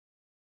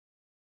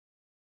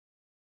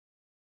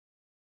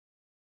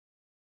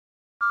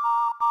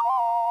What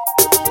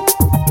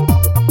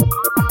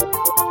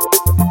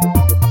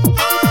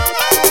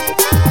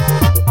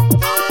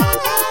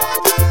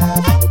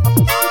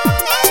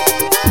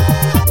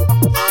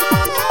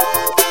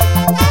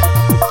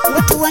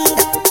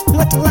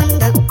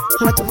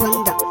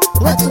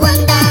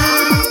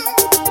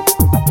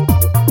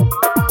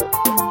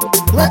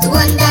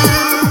wonder?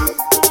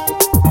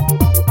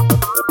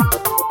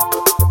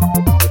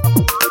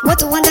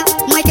 What wonder?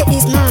 Michael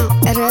is now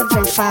a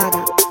reverend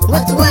father.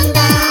 What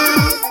wonder?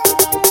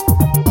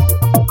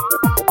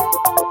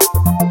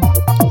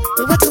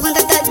 What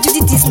wonder that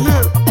Judith is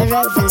now a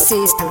reverend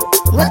sister.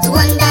 What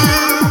wonder?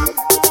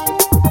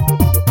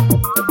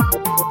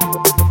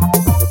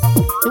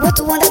 What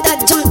wonder that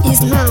John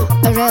is now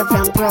a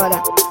reverend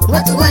brother.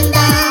 What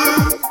wonder?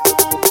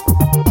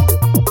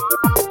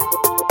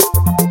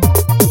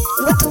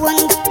 What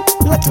wonder?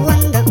 What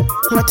wonder?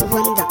 What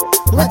wonder?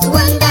 What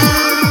wonder?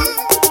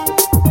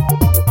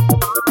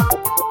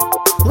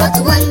 What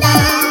wonder?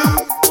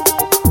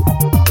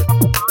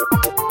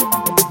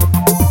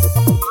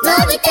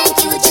 Lord, we thank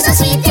you, Jesus,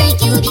 we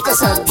thank you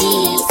because of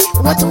this.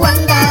 What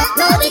wonder?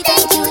 Lord, we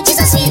thank you,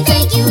 Jesus, we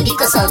thank you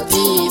because of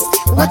this.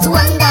 What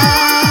wonder?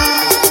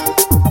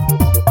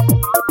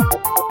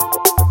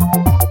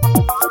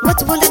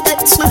 What wonder that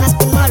this man has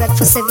been married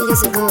for 7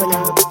 years ago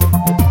now.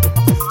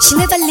 She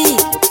never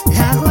leave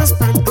her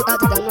husband go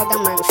out with another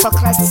man for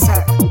Christ's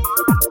sake.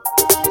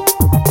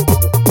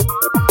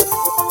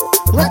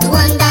 What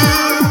wonder?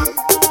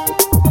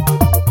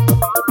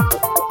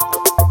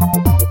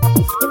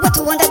 What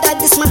wonder that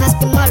this man has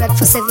been married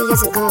for 7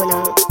 years ago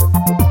now.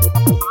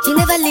 He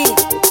never leave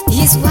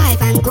his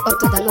wife and go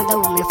out with another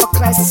woman for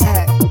Christ's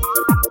sake.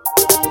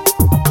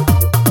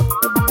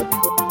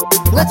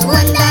 What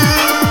wonder?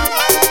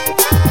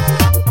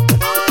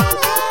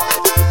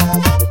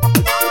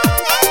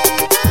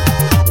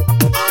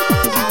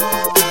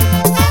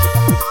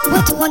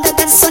 What wonder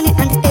that Sonny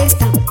and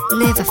Esther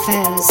never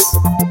fails.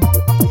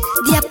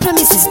 Their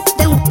promises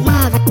they won't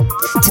marry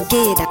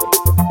together.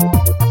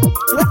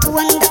 What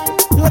wonder?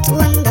 What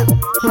wonder?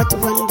 What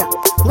wonder?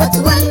 What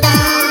wonder?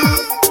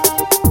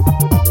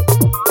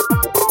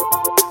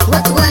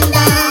 What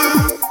wonder?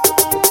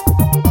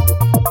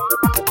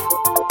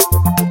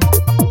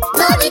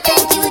 Lord, we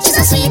thank you,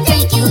 Jesus, we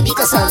thank you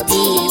because of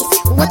this.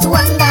 What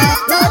wonder?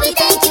 Lord, we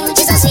thank you,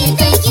 Jesus, we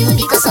thank you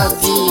because of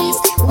this.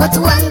 What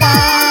wonder?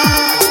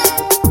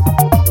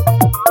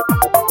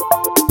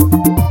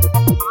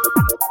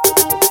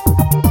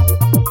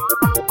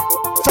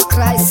 For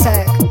Christ's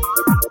sake.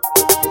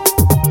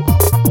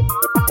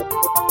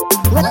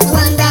 What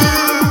wonder?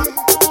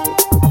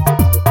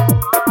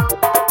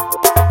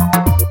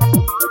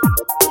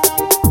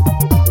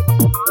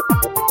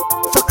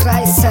 For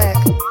Christ's sake.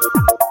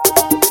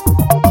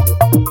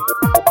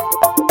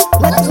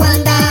 What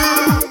wonder?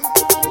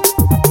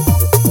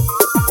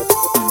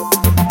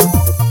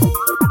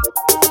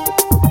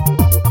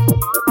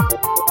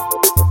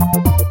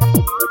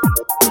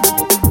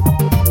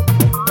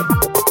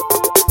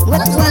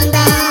 What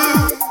wonder?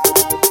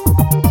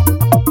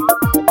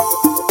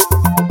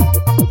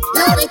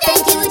 Lord, we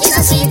thank you,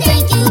 Jesus, we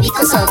thank you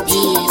because of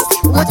this.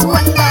 What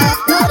wonder?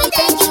 Lord, we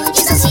thank you.